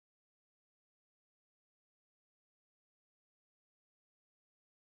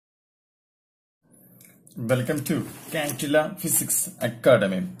Welcome to CANDELA Physics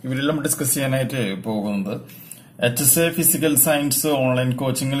Academy. We will discuss HSA Physical Science online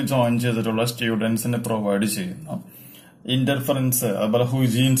coaching join students and provide interference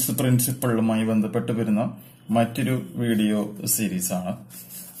Huygens principle video series.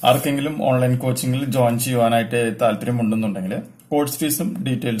 ആർക്കെങ്കിലും online കോച്ചിങ്ങിൽ join ചെയ്യുവാനായിട്ട് താല്പര്യമുണ്ടെന്നുണ്ടെങ്കിൽ course ഫീസും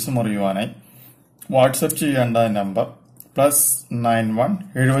ഡീറ്റെയിൽസും അറിയുവാനായി WhatsApp ചെയ്യേണ്ട number +91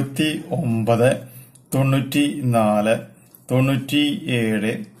 79 94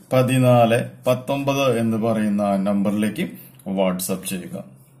 97 14 19 എന്ന് പറയുന്ന നമ്പറിലേക്ക് WhatsApp ചെയ്യുക.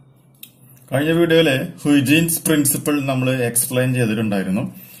 കഴിഞ്ഞ വീഡിയോയിലെ ഹ്യൂജൻസ് പ്രിൻസിപ്പിൾ നമ്മൾ എക്സ്പ്ലെയിൻ ചെയ്തിട്ടുണ്ടായിരുന്നു.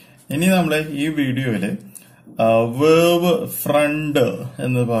 ഇനി നമ്മൾ ഈ വീഡിയോയില് വേവ് ഫ്രണ്ട്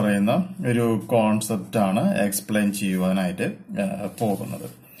എന്ന് പറയുന്ന ഒരു കോൺസെപ്റ്റ് ആണ് എക്സ്പ്ലെയിൻ ചെയ്യുവാനായിട്ട് പോകുന്നത്.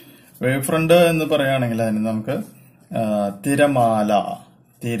 വേവ് ഫ്രണ്ട് എന്ന് പറയുകയാണെങ്കിൽ അതിന് നമുക്ക്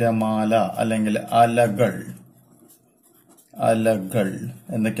തിരമാല അല്ലെങ്കിൽ അലകൾ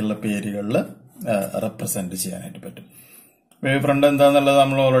എന്നൊക്കെയുള്ള പേരുകളിൽ റെപ്രസെന്റ് ചെയ്യാനായിട്ട് പറ്റും. വേവ് ഫ്രണ്ട് എന്താന്നുള്ളത്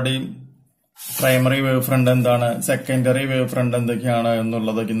നമ്മൾ ഓൾറെഡി പ്രൈമറി വേവ് ഫ്രണ്ട് എന്താണ്, സെക്കൻഡറി വേവ് ഫ്രണ്ട് എന്തൊക്കെയാണ്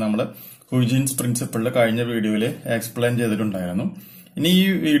എന്നുള്ളതൊക്കെ നമ്മൾ ഹ്യൂജൻസ് പ്രിൻസിപ്പിളിൽ കഴിഞ്ഞ വീഡിയോയിൽ എക്സ്പ്ലെയിൻ ചെയ്തിട്ടുണ്ടായിരുന്നു. ഇനി ഈ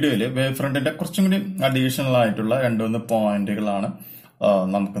വീഡിയോയിൽ വേവ് ഫ്രണ്ടിന്റെ കുറച്ചും കൂടി അഡീഷണൽ ആയിട്ടുള്ള 2-3 പോയിന്റുകളാണ്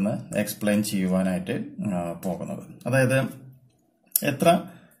നമുക്കൊന്ന് എക്സ്പ്ലെയിൻ ചെയ്യുവാനായിട്ട് പോകുന്നത്. അതായത് എത്ര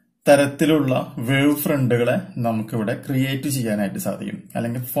തരത്തിലുള്ള വേവ് ഫ്രണ്ടുകളെ നമുക്കിവിടെ ക്രിയേറ്റ് ചെയ്യാനായിട്ട് സാധിക്കും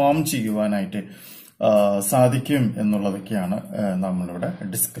അല്ലെങ്കിൽ ഫോം ചെയ്യുവാനായിട്ട് സാധിക്കും എന്നുള്ളതൊക്കെയാണ് നമ്മളിവിടെ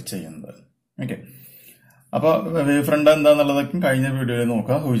ഡിസ്കസ് ചെയ്യുന്നത്. ഓക്കെ, അപ്പൊ വേവ് ഫ്രണ്ട് എന്താന്നുള്ളതൊക്കെ കഴിഞ്ഞ വീഡിയോയിൽ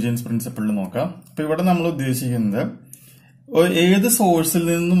നോക്കാം, ഹ്യൂജൻസ് പ്രിൻസിപ്പിളിൽ നോക്കാം. അപ്പൊ ഇവിടെ നമ്മൾ ഉദ്ദേശിക്കുന്നത് ഏത് സോഴ്സിൽ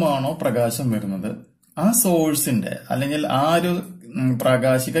നിന്നുമാണോ പ്രകാശം വരുന്നത് ആ സോഴ്സിന്റെ അല്ലെങ്കിൽ ആ ഒരു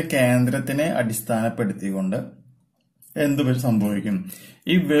പ്രകാശിക കേന്ദ്രത്തിനെ അടിസ്ഥാനപ്പെടുത്തിക്കൊണ്ട് എന്ത് സംഭവിക്കും,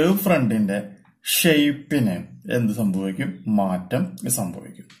 ഈ വേവ് ഫ്രണ്ടിന്റെ ഷേപ്പിന് എന്ത് സംഭവിക്കും, മാറ്റം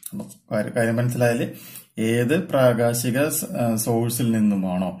സംഭവിക്കും. അപ്പൊ കാര്യം മനസ്സിലായാല് ഏത് പ്രാകാശിക സോഴ്സിൽ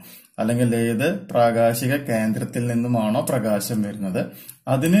നിന്നുമാണോ അല്ലെങ്കിൽ ഏത് പ്രാകാശിക കേന്ദ്രത്തിൽ നിന്നുമാണോ പ്രകാശം വരുന്നത്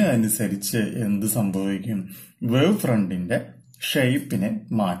അതിന് അനുസരിച്ച് എന്ത് സംഭവിക്കും, വേവ് ഫ്രണ്ടിന്റെ ഷേപ്പിന്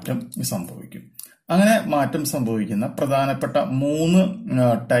മാറ്റം സംഭവിക്കും. അങ്ങനെ മാറ്റം സംഭവിക്കുന്ന പ്രധാനപ്പെട്ട 3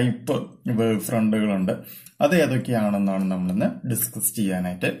 ടൈപ്പ് വേവ് ഫ്രണ്ടുകളുണ്ട്. അത് ഏതൊക്കെയാണെന്നാണ് നമ്മളിന്ന് ഡിസ്കസ്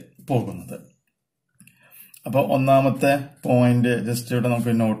ചെയ്യാനായിട്ട് പോകുന്നത്. അപ്പൊ ഒന്നാമത്തെ പോയിന്റ് ജസ്റ്റ് ഇവിടെ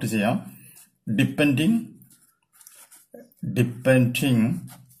നമുക്ക് നോട്ട് ചെയ്യാം. Depending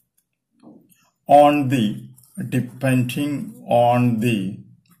on the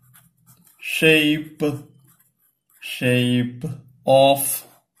shape of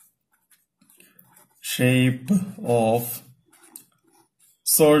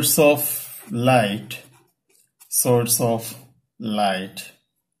source of light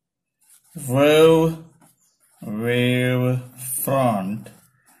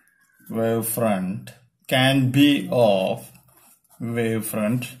wave front can be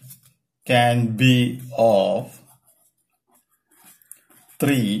of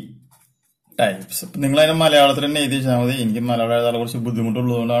 3 types. നിങ്ങൾ അതിനെ മലയാളത്തിൽ തന്നെ എഴുതി വെച്ചാൽ മതി. എനിക്ക് മലയാളം എഴുതാൻ കുറച്ച്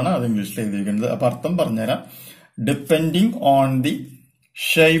ബുദ്ധിമുട്ടുള്ളതുകൊണ്ടാണ് അത് ഇംഗ്ലീഷിൽ എഴുതിയിരിക്കുന്നത്. അപ്പൊ അർത്ഥം പറഞ്ഞുതരാം. Depending on the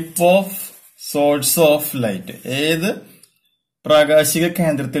shape of swords of light, ഏത് പ്രാകാശിക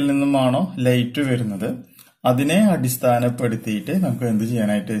കേന്ദ്രത്തിൽ നിന്നുമാണോ ലൈറ്റ് വരുന്നത് അതിനെ അടിസ്ഥാനപ്പെടുത്തിയിട്ട് നമുക്ക് എന്ത്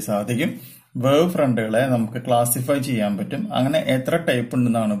ചെയ്യാനായിട്ട് സാധിക്കും, വേവ് ഫ്രണ്ടുകളെ നമുക്ക് ക്ലാസിഫൈ ചെയ്യാൻ പറ്റും. അങ്ങനെ എത്ര ടൈപ്പ്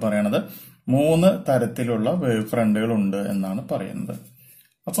ഉണ്ടെന്നാണ് പറയണത്, 3 തരത്തിലുള്ള വേവ് ഫ്രണ്ടുകൾ ഉണ്ട് എന്നാണ് പറയുന്നത്.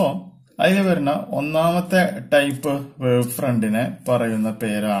 അപ്പോ അതിൽ വരുന്ന ഒന്നാമത്തെ ടൈപ്പ് വേവ് ഫ്രണ്ടിനെ പറയുന്ന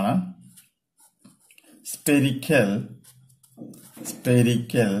പേരാണ് സ്പെരിക്കൽ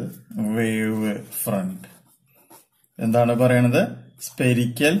വേവ് ഫ്രണ്ട്. എന്താണ് പറയണത്,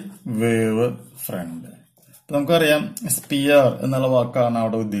 സ്പെരിക്കൽ വേവ് ഫ്രണ്ട്. നമുക്കറിയാം സ്പിയർ എന്നുള്ള വാക്കാണ്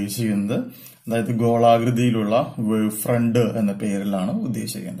അവിടെ ഉദ്ദേശിക്കുന്നത്. അതായത് ഗോളാകൃതിയിലുള്ള വേവ് ഫ്രണ്ട് എന്ന പേരിലാണ്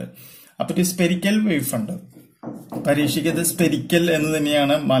ഉദ്ദേശിക്കുന്നത്. അപ്പൊ ഈ സ്പെരിക്കൽ വേവ് ഫ്രണ്ട് പരീക്ഷയ്ക്കത് സ്പെരിക്കൽ എന്ന്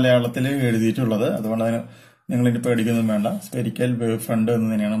തന്നെയാണ് മലയാളത്തിൽ എഴുതിയിട്ടുള്ളത്. അതുകൊണ്ട് അതിന് നിങ്ങൾ ഇനി പേടിക്കൊന്നും വേണ്ട, സ്പെരിക്കൽ വേവ് ഫ്രണ്ട് എന്ന്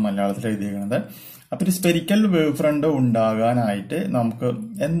തന്നെയാണ് മലയാളത്തിൽ എഴുതിയിരിക്കുന്നത്. അപ്പൊ ഈ സ്പെരിക്കൽ വേവ് ഫ്രണ്ട് ഉണ്ടാകാനായിട്ട് നമുക്ക്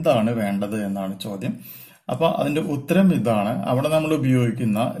എന്താണ് വേണ്ടത് എന്നാണ് ചോദ്യം. അപ്പൊ അതിന്റെ ഉത്തരം ഇതാണ്. അവിടെ നമ്മൾ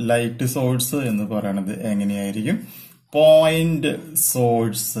ഉപയോഗിക്കുന്ന ലൈറ്റ് സോഴ്സ് എന്ന് പറയുന്നത് എങ്ങനെയായിരിക്കും, പോയിന്റ്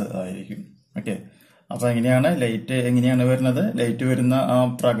സോഴ്സ് ആയിരിക്കും. ഓക്കെ, അപ്പൊ എങ്ങനെയാണ് വരുന്നത്, ലൈറ്റ് വരുന്ന ആ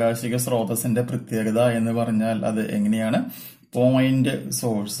പ്രാകാശിക സ്രോതസ്സിന്റെ പ്രത്യേകത എന്ന് പറഞ്ഞാൽ അത് എങ്ങനെയാണ്, പോയിന്റ്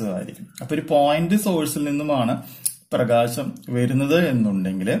സോഴ്സ് ആയിരിക്കും. അപ്പൊ ഒരു പോയിന്റ് സോഴ്സിൽ നിന്നുമാണ് പ്രകാശം വരുന്നത്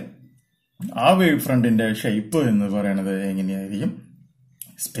എന്നുണ്ടെങ്കിൽ ആ വേവ് ഫ്രണ്ടിന്റെ ഷേപ്പ് എന്ന് പറയുന്നത് എങ്ങനെയായിരിക്കും,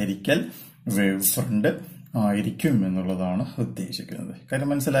 സ്പെരിക്കൽ വേവ് ഫ്രണ്ട് ആയിരിക്കും എന്നുള്ളതാണ് ഉദ്ദേശിക്കുന്നത്. കാര്യം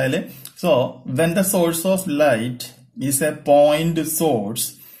മനസ്സിലായാലേ? So when the source of light is A point source,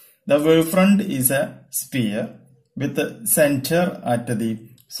 the wave friend is A sphere with centre at the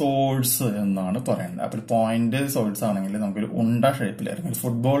source എന്നാണ് പറയുന്നത്. അപ്പോൾ പോയിന്റ് സോഴ്സ് ആണെങ്കിൽ നമുക്കൊരു ഉണ്ട ഷേപ്പിൽ അല്ലെങ്കിൽ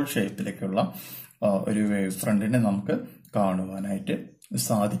ഫുട്ബോൾ ഷേപ്പിലേക്കുള്ള ഒരു വേവ് ഫ്രണ്ടിനെ നമുക്ക് കാണുവാനായിട്ട്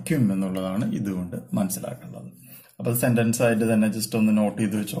സാധിക്കും എന്നുള്ളതാണ് ഇതുകൊണ്ട് മനസ്സിലാക്കേണ്ടത്. അപ്പൊ സെന്റൻസ് ആയിട്ട് തന്നെ ജസ്റ്റ് ഒന്ന് നോട്ട്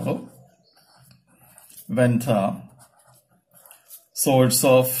ചെയ്ത് വെച്ചോളൂ. When the source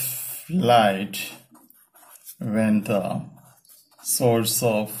of light, when the source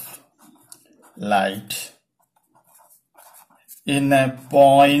of light in a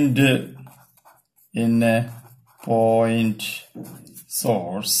point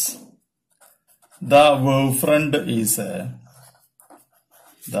source, the wave front is a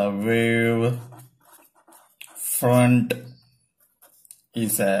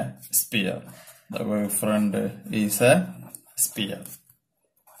sphere. The wave front is a sphere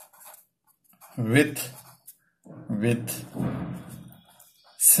with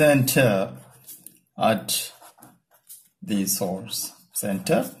center at the source.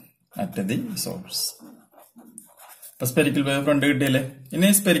 Center at the source. ഇപ്പൊ spherical wave front കിട്ടിയില്ലേ? ഇനി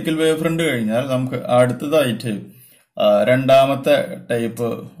spherical wave front കഴിഞ്ഞാൽ നമുക്ക് അടുത്തതായിട്ട് രണ്ടാമത്തെ type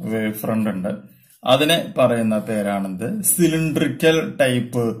wave front ഉണ്ട്. അതിനെ പറയുന്ന പേരാണെന്ത്? സിലിണ്ട്രിക്കൽ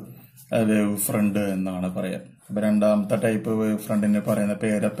ടൈപ്പ് വേവ് ഫ്രണ്ട് എന്നാണ് പറയാ. അപ്പൊ രണ്ടാമത്തെ ടൈപ്പ് വേവ് ഫ്രണ്ടിന് പറയുന്ന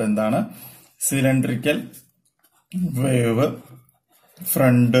പേരപ്പം എന്താണ്? സിലിണ്ട്രിക്കൽ വേവ്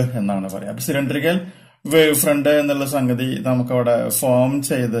ഫ്രണ്ട് എന്നാണ് പറയാ. അപ്പൊ സിലിണ്ട്രിക്കൽ വേവ് ഫ്രണ്ട് എന്നുള്ള സംഗതി നമുക്കവിടെ ഫോം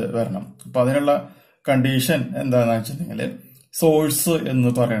ചെയ്ത് വരണം. അപ്പൊ അതിനുള്ള കണ്ടീഷൻ എന്താണെന്ന് വെച്ചിട്ടുണ്ടെങ്കിൽ സോഴ്സ് എന്ന്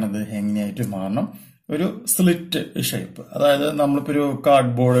പറയണത് എങ്ങനെയായിട്ട് മാറണം? ഒരു സ്ലിറ്റ് ഷേപ്പ്. അതായത് നമ്മളിപ്പോ ഒരു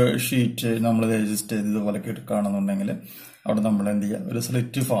കാർഡ്ബോർഡ് ഷീറ്റ് നമ്മൾ അഡ്ജസ്റ്റ് ചെയ്ത് ഇതുപോലെ എടുക്കുകയാണെന്നുണ്ടെങ്കിൽ അവിടെ നമ്മൾ എന്ത് ചെയ്യുക? ഒരു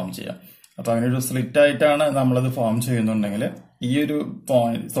സ്ലിറ്റ് ഫോം ചെയ്യാം. അപ്പൊ അങ്ങനെ ഒരു സ്ലിറ്റ് ആയിട്ടാണ് നമ്മളത് ഫോം ചെയ്യുന്നുണ്ടെങ്കിൽ ഈ ഒരു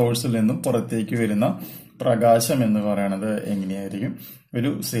പോയിന്റ് സോഴ്സിൽ നിന്നും പുറത്തേക്ക് വരുന്ന പ്രകാശം എന്ന് പറയുന്നത് എങ്ങനെയായിരിക്കും? ഒരു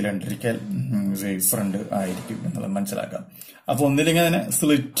സിലിണ്ട്രിക്കൽ വേവ് ഫ്രണ്ട് ആയിരിക്കും എന്നുള്ളത് മനസ്സിലാക്കാം. അപ്പൊ ഒന്നിലിങ്ങനെ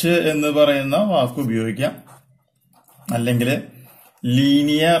സ്ലിറ്റ് എന്ന് പറയുന്ന വാക്ക് ഉപയോഗിക്കാം, അല്ലെങ്കിൽ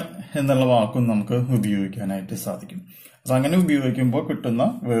ലീനിയർ എന്നുള്ള വാക്കും നമുക്ക് ഉപയോഗിക്കാനായിട്ട് സാധിക്കും. അപ്പൊ അങ്ങനെ ഉപയോഗിക്കുമ്പോൾ കിട്ടുന്ന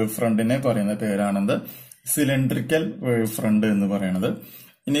വേവ് ഫ്രണ്ടിനെ പറയുന്ന പേരാണെന്ത്? സിലിണ്ട്രിക്കൽ വേവ് ഫ്രണ്ട് എന്ന് പറയുന്നത്.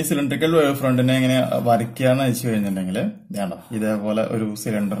 ഇനി സിലിണ്ട്രിക്കൽ വേവ് ഫ്രണ്ടിനെ എങ്ങനെ വരയ്ക്കാന്ന് വെച്ച് കഴിഞ്ഞിട്ടുണ്ടെങ്കിൽ വേണ്ട, ഇതേപോലെ ഒരു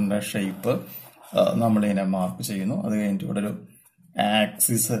സിലിണ്ടറിന്റെ ഷേപ്പ് നമ്മളിതിനെ മാർക്ക് ചെയ്യുന്നു. അത് കഴിഞ്ഞിട്ട് ഇവിടെ ഒരു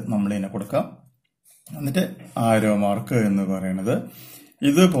ആക്സിസ് നമ്മളിതിനെ കൊടുക്കാം. എന്നിട്ട് ആരോ മാർക്ക് എന്ന് പറയുന്നത്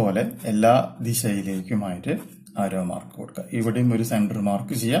ഇതുപോലെ എല്ലാ ദിശയിലേക്കുമായിട്ട് ആരോ മാർക്ക് കൊടുക്കുക. ഇവിടെയും ഒരു സെന്റർ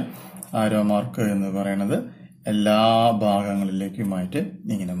മാർക്ക് ചെയ്യാം. ആരോ മാർക്ക് എന്ന് പറയുന്നത് എല്ലാ ഭാഗങ്ങളിലേക്കുമായിട്ട്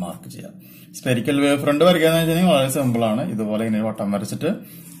ഇങ്ങനെ മാർക്ക് ചെയ്യാം. സ്പെരിക്കൽ വേവ് ഫ്രണ്ട് വരയ്ക്കാന്ന് വെച്ചിട്ടുണ്ടെങ്കിൽ വളരെ സിമ്പിൾ ആണ്. ഇതുപോലെ ഇങ്ങനെ വട്ടം വരച്ചിട്ട്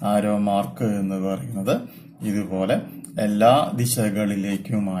ആരോ മാർക്ക് എന്ന് പറയുന്നത് ഇതുപോലെ എല്ലാ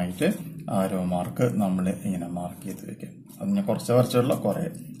ദിശകളിലേക്കുമായിട്ട് ആരോ മാർക്ക് നമ്മൾ ഇങ്ങനെ മാർക്ക് ചെയ്ത് വെക്കാം. അതിന് കുറച്ച് വരച്ചുള്ള കുറെ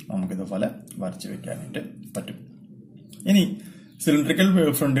നമുക്കിതുപോലെ വരച്ചു വെക്കാനായിട്ട് പറ്റും. ഇനി സിലിണ്ട്രിക്കൽ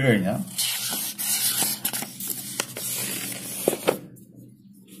വേവ് ഫ്രണ്ട് കഴിഞ്ഞാൽ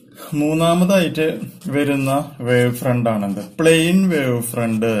മൂന്നാമതായിട്ട് വരുന്ന wave front ആണെന്ത്? Plane wave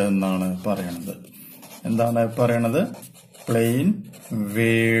front എന്നാണ് പറയണത്. എന്താണ് പറയണത്? പ്ലെയിൻ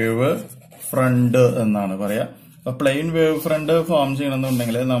വേവ് ഫ്രണ്ട് എന്നാണ് പറയാ. അപ്പൊ പ്ലെയിൻ വേവ് ഫ്രണ്ട് ഫോം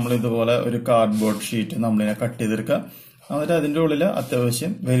ചെയ്യണമെന്നുണ്ടെങ്കിൽ നമ്മൾ ഇതുപോലെ ഒരു കാർഡ്ബോർഡ് ഷീറ്റ് നമ്മളിനെ കട്ട് ചെയ്തെടുക്കുക. എന്നിട്ട് അതിന്റെ ഉള്ളിൽ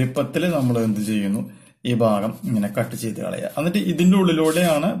അത്യാവശ്യം വലിപ്പത്തിൽ നമ്മൾ എന്ത് ചെയ്യുന്നു? ഈ ഭാഗം ഇങ്ങനെ കട്ട് ചെയ്ത് കളയുക. എന്നിട്ട് ഇതിന്റെ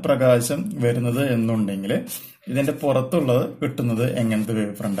ഉള്ളിലൂടെയാണ് പ്രകാശം വരുന്നത് എന്നുണ്ടെങ്കിൽ ഇതിന്റെ പുറത്തുള്ളത് കിട്ടുന്നത് എങ്ങനത്തെ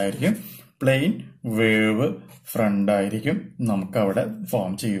വേവ് ഫ്രണ്ട് ആയിരിക്കും? പ്ലെയിൻ വേവ് ഫ്രണ്ട് ആയിരിക്കും നമുക്ക് അവിടെ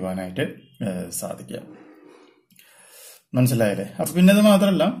ഫോം ചെയ്യുവാനായിട്ട് സാധിക്കുക. മനസ്സിലായല്ലേ? അപ്പൊ പിന്നെ അത്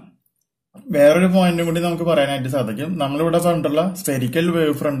മാത്രമല്ല വേറൊരു പോയിന്റും കൂടി നമുക്ക് പറയാനായിട്ട് സാധിക്കും. നമ്മളിവിടെ പറഞ്ഞിട്ടുള്ള സ്പെരിക്കൽ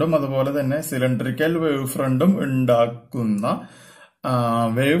വേവ് ഫ്രണ്ടും അതുപോലെ തന്നെ സിലിണ്ട്രിക്കൽ വേവ് ഫ്രണ്ടും ഉണ്ടാക്കുന്ന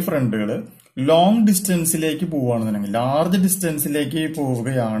വേവ് ഫ്രണ്ടുകൾ ലോങ് ഡിസ്റ്റൻസിലേക്ക് പോവുകയാണെന്നുണ്ടെങ്കിൽ, ലാർജ് ഡിസ്റ്റൻസിലേക്ക്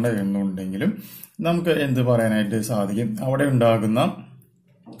പോവുകയാണ് എന്നുണ്ടെങ്കിലും നമുക്ക് എന്ത് പറയാനായിട്ട് സാധിക്കും? അവിടെ ഉണ്ടാകുന്ന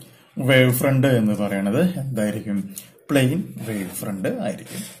വേവ് ഫ്രണ്ട് എന്ന് പറയുന്നത് എന്തായിരിക്കും? പ്ലെയിൻ വേവ് ഫ്രണ്ട്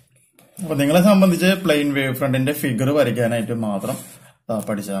ആയിരിക്കും. അപ്പൊ നിങ്ങളെ സംബന്ധിച്ച് പ്ലെയിൻ വേവ് ഫ്രണ്ടിന്റെ ഫിഗർ വരയ്ക്കാനായിട്ട് മാത്രം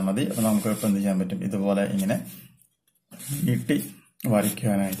പഠിച്ചാൽ മതി. അപ്പൊ നമുക്ക് ഇപ്പൊ എന്ത് ചെയ്യാൻ പറ്റും? ഇതുപോലെ ഇങ്ങനെ നീട്ടി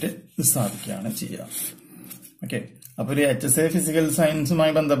വരയ്ക്കാനായിട്ട് സാധിക്കുകയാണ് ചെയ്യുക. ഓക്കെ. അപ്പൊ ഒരു HSA ഫിസിക്കൽ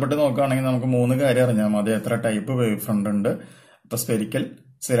സയൻസുമായി ബന്ധപ്പെട്ട് നോക്കുകയാണെങ്കിൽ നമുക്ക് 3 കാര്യം അറിഞ്ഞാൽ മതി. എത്ര ടൈപ്പ് വേവ് ഫ്രണ്ട് ഉണ്ട്? ഇപ്പൊ സ്പെരിക്കൽ,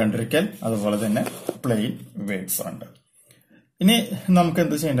 സിലിണ്ട്രിക്കൽ, അതുപോലെ തന്നെ പ്ലെയിൻ വേവ് ഫ്രണ്ട്. ഇനി നമുക്ക്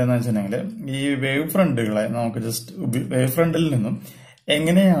എന്ത് ചെയ്യേണ്ടതെന്ന് വെച്ചിട്ടുണ്ടെങ്കിൽ ഈ വേവ് ഫ്രണ്ടുകളെ നമുക്ക് ജസ്റ്റ് വേവ് ഫ്രണ്ടിൽ നിന്നും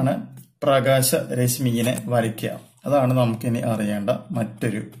എങ്ങനെയാണ് പ്രകാശ രശ്മിയെ വരയ്ക്കുക, അതാണ് നമുക്കിനി അറിയേണ്ട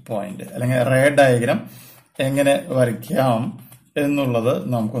മറ്റൊരു പോയിന്റ്. അല്ലെങ്കിൽ റേ ഡയഗ്രാം എങ്ങനെ വരയ്ക്കാം എന്നുള്ളത്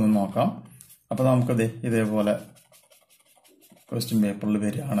നമുക്കൊന്ന് നോക്കാം. അപ്പൊ നമുക്കത് ഇതേപോലെ ക്വസ്റ്റ്യൻ പേപ്പറിൽ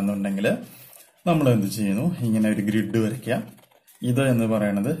വരികയാണെന്നുണ്ടെങ്കിൽ നമ്മൾ എന്ത് ചെയ്യുന്നു, ഇങ്ങനെ ഒരു ഗ്രിഡ് വരയ്ക്കാം. ഇത് എന്ന്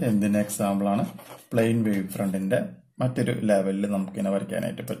പറയുന്നത് എന്തിന്റെ എക്സാമ്പിൾ ആണ്? പ്ലെയിൻ വേവ് ഫ്രണ്ടിന്റെ മറ്റൊരു ലെവലിൽ നമുക്കിങ്ങനെ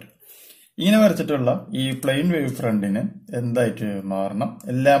വരയ്ക്കാനായിട്ട് പറ്റും. ഇങ്ങനെ വരച്ചിട്ടുള്ള ഈ പ്ലെയിൻ വേവ് ഫ്രണ്ടിന് എന്തായിട്ട് മാറണം?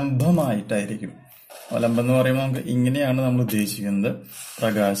 ലംബമായിട്ടായിരിക്കും. ലംബം എന്ന് പറയുമ്പോൾ നമുക്ക് ഇങ്ങനെയാണ് നമ്മൾ ഉദ്ദേശിക്കുന്നത്,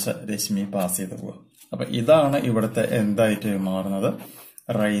 പ്രകാശ രശ്മി പാസ് ചെയ്ത് പോവുക. അപ്പൊ ഇതാണ് ഇവിടുത്തെ എന്തായിട്ട് മാറുന്നത്?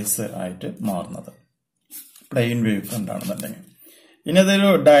 റൈസ് ആയിട്ട് മാറുന്നത് പ്ലെയിൻ വേവ് ഫ്രണ്ട് ആണെന്നുണ്ടെങ്കിൽ. ഇനി അതൊരു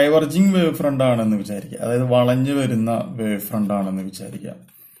ഡൈവർജിങ് വേവ് ഫ്രണ്ട് ആണെന്ന് വിചാരിക്കുക, അതായത് വളഞ്ഞു വരുന്ന വേവ് ഫ്രണ്ട് ആണെന്ന് വിചാരിക്കുക.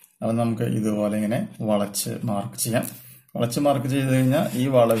 അപ്പൊ നമുക്ക് ഇതുപോലെ ഇങ്ങനെ വളച്ച് മാർക്ക് ചെയ്യാം. വളച്ച് മാർക്ക് ചെയ്ത് കഴിഞ്ഞാൽ ഈ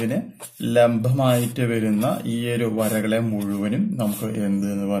വളവിന് ലംബമായിട്ട് വരുന്ന ഈ ഒരു വരകളെ മുഴുവനും നമുക്ക് എന്ത്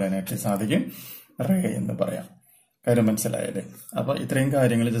എന്ന് പറയാനായിട്ട് സാധിക്കും? റേ എന്ന് പറയാം. കാര്യം മനസ്സിലായല്ലേ? അപ്പൊ ഇത്രയും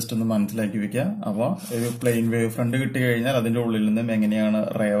കാര്യങ്ങൾ ജസ്റ്റ് ഒന്ന് മനസ്സിലാക്കി വെക്കുക. അപ്പൊ ഒരു പ്ലെയിൻ വേവ് ഫ്രണ്ട് കിട്ടി കഴിഞ്ഞാൽ അതിന്റെ ഉള്ളിൽ നിന്നും എങ്ങനെയാണ്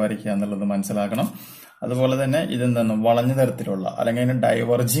റേ വരയ്ക്കുക എന്നുള്ളത് മനസ്സിലാക്കണം. അതുപോലെ തന്നെ ഇതെന്താണ് വളഞ്ഞ തരത്തിലുള്ള അല്ലെങ്കിൽ അതിന്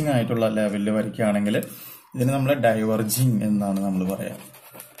ഡൈവർജിങ് ആയിട്ടുള്ള ലെവലിൽ വരയ്ക്കുകയാണെങ്കിൽ ഇതിന് നമ്മൾ ഡൈവർജിങ് എന്നാണ് നമ്മൾ പറയാം.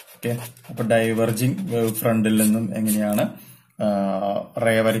 ഓക്കെ, അപ്പൊ ഡൈവർജിങ് വേവ് ഫ്രണ്ടിൽ നിന്നും എങ്ങനെയാണ്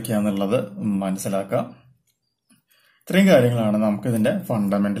റേ വരയ്ക്കുക എന്നുള്ളത് മനസ്സിലാക്കാം. ഇത്രയും കാര്യങ്ങളാണ് നമുക്ക് ഇതിന്റെ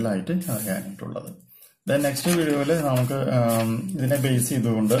ഫണ്ടമെന്റൽ ആയിട്ട് അറിയാനായിട്ടുള്ളത്. നെക്സ്റ്റ് വീഡിയോയിൽ നമുക്ക് ഇതിനെ ബേസ്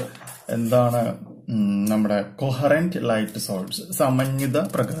ചെയ്തുകൊണ്ട് എന്താണ് നമ്മുടെ കൊഹറന്റ് ലൈറ്റ് സോഴ്സ്, സമന്വിത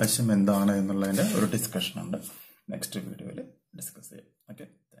പ്രകാശം എന്താണ് എന്നുള്ളതിന്റെ ഒരു ഡിസ്കഷൻ ഉണ്ട്. നെക്സ്റ്റ് വീഡിയോയിൽ ഡിസ്കസ് ചെയ്യാം. ഓക്കെ.